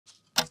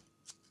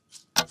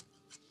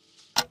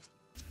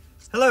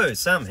Hello,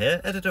 Sam here,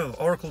 editor of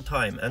Oracle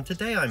Time, and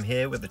today I'm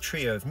here with a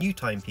trio of new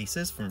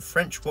timepieces from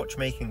French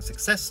watchmaking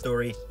success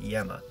story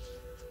Yema.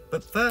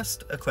 But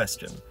first, a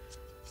question.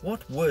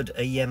 What would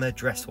a Yema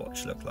dress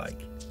watch look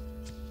like?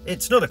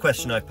 It's not a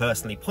question I've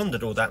personally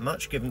pondered all that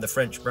much, given the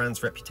French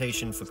brand's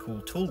reputation for cool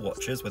tool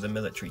watches with a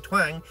military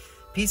twang,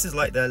 pieces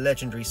like their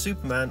legendary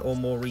Superman or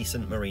more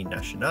recent Marine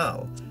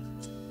Nationale.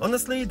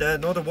 Honestly, they're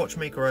not a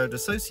watchmaker I would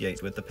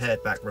associate with the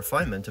pared-back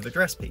refinement of a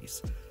dress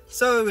piece.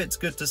 So it's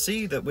good to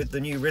see that with the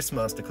new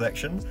Wristmaster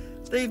collection,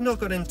 they've not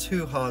got in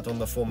too hard on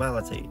the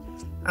formality,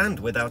 and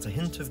without a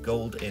hint of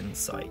gold in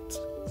sight.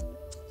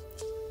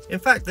 In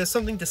fact, there's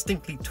something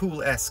distinctly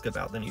tool-esque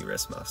about the new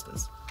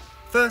Wristmasters.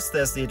 First,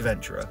 there's the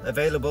Adventurer,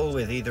 available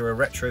with either a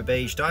retro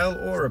beige dial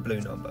or a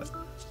blue number.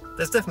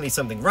 There's definitely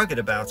something rugged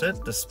about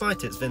it,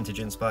 despite its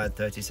vintage-inspired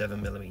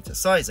 37mm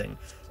sizing,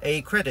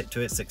 a credit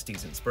to its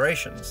 60s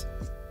inspirations.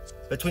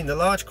 Between the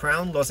large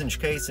crown, lozenge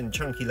case and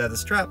chunky leather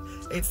strap,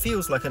 it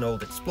feels like an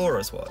old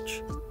explorer's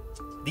watch.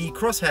 The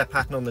crosshair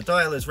pattern on the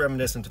dial is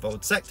reminiscent of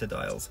old sector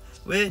dials,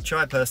 which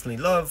I personally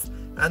love,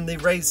 and the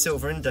raised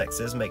silver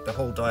indexes make the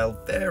whole dial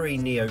very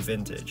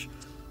neo-vintage,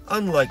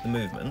 unlike the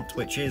movement,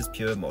 which is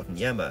pure modern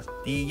Yema,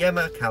 the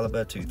Yema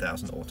Caliber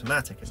 2000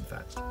 automatic in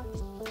fact.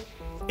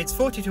 Its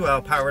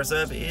 42-hour power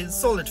reserve is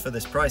solid for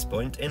this price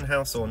point,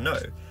 in-house or no.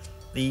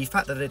 The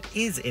fact that it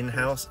is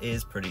in-house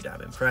is pretty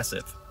damn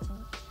impressive.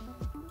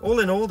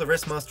 All in all, the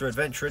Wristmaster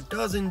Adventurer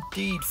does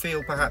indeed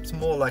feel perhaps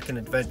more like an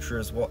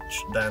adventurer's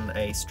watch than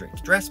a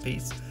strict dress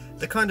piece,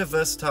 the kind of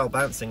versatile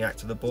balancing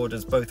act that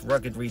borders both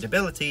rugged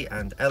readability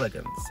and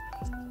elegance.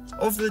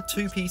 Of the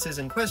two pieces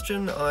in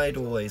question, I'd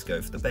always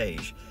go for the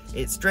beige.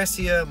 It's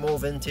dressier, more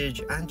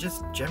vintage, and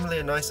just generally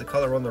a nicer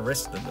colour on the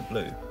wrist than the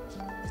blue.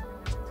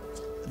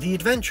 The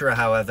Adventurer,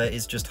 however,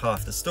 is just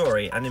half the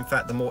story, and in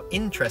fact the more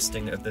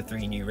interesting of the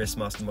three new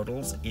Wristmaster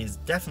models is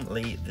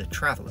definitely the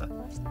Traveller.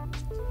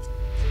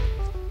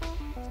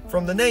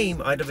 From the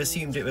name, I'd have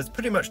assumed it was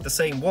pretty much the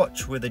same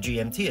watch with a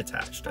GMT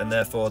attached, and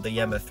therefore the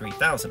Yema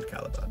 3000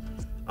 caliber.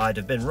 I'd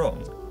have been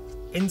wrong.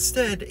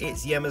 Instead,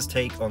 it's Yema's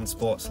take on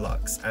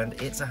sports-luxe, and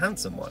it's a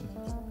handsome one.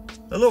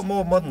 A lot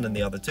more modern than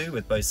the other two,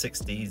 with both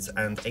 60s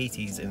and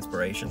 80s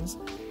inspirations.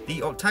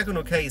 The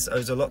octagonal case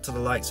owes a lot to the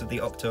likes of the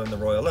Octo and the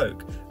Royal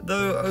Oak,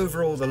 though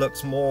overall the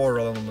look's more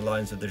along the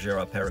lines of the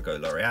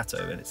Girard-Perregaux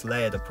Laureato in its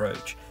layered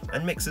approach,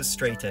 and mixes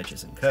straight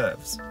edges and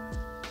curves.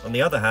 On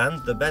the other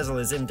hand, the bezel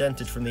is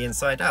indented from the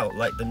inside out,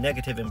 like the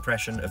negative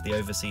impression of the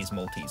overseas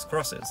Maltese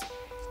crosses.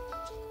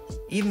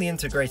 Even the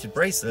integrated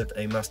bracelet,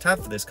 a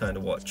must-have for this kind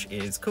of watch,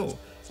 is cool,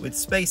 with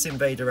Space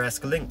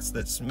Invader-esque links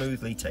that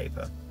smoothly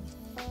taper.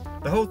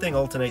 The whole thing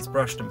alternates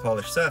brushed and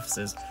polished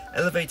surfaces,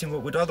 elevating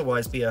what would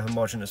otherwise be a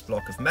homogeneous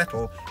block of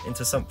metal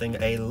into something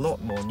a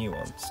lot more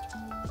nuanced.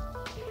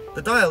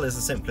 The dial is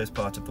the simplest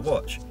part of the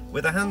watch,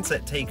 with a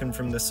handset taken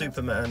from the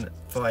Superman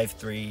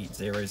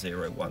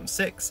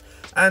 530016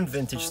 and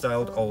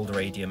vintage-styled old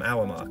radium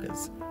hour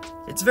markers.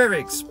 It's very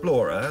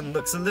explorer and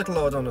looks a little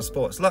odd on a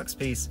sports-luxe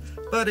piece,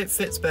 but it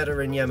fits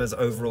better in Yema's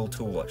overall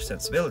tool watch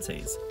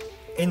sensibilities.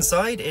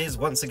 Inside is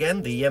once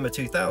again the Yema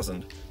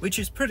 2000, which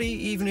is pretty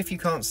even if you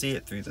can't see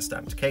it through the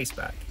stamped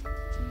caseback.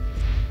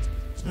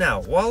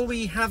 Now, while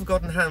we have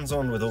gotten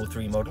hands-on with all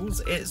three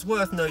models, it's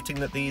worth noting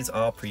that these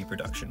are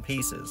pre-production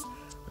pieces.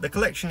 The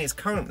collection is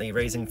currently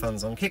raising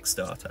funds on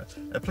Kickstarter,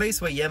 a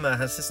place where Yema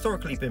has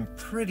historically been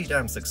pretty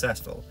damn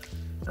successful.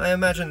 I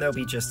imagine they'll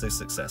be just as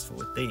successful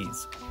with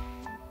these.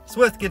 It's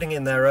worth getting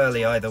in there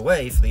early either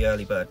way for the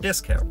early bird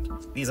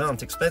discount. These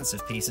aren't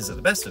expensive pieces at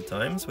the best of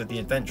times, with the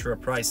Adventurer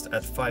priced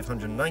at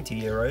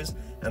 €590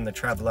 and the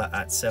Traveller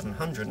at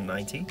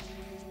 €790,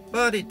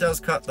 but it does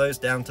cut those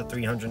down to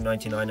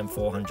 €399 and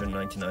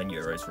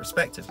 €499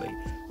 respectively,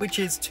 which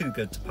is too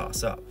good to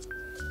pass up.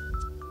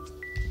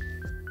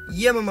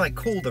 Yema might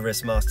call the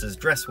Wristmasters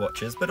dress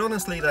watches, but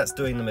honestly that's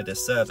doing them a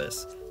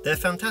disservice. They're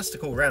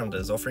fantastical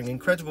rounders, offering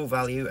incredible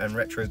value and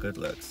retro good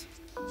looks.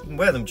 You can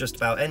wear them just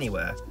about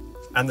anywhere.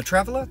 And the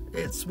Traveller?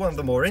 It's one of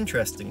the more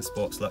interesting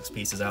sports-luxe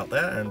pieces out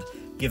there, and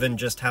given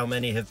just how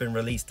many have been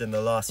released in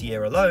the last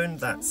year alone,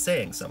 that's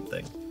saying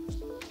something.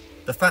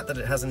 The fact that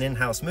it has an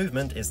in-house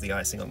movement is the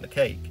icing on the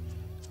cake.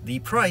 The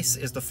price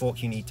is the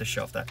fork you need to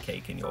shove that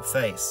cake in your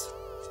face.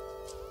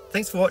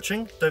 Thanks for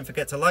watching, don't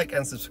forget to like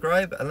and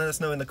subscribe, and let us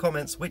know in the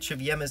comments which of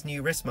Yema's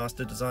new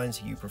Wristmaster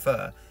designs you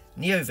prefer,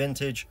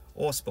 neo-vintage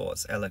or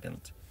sports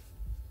elegant.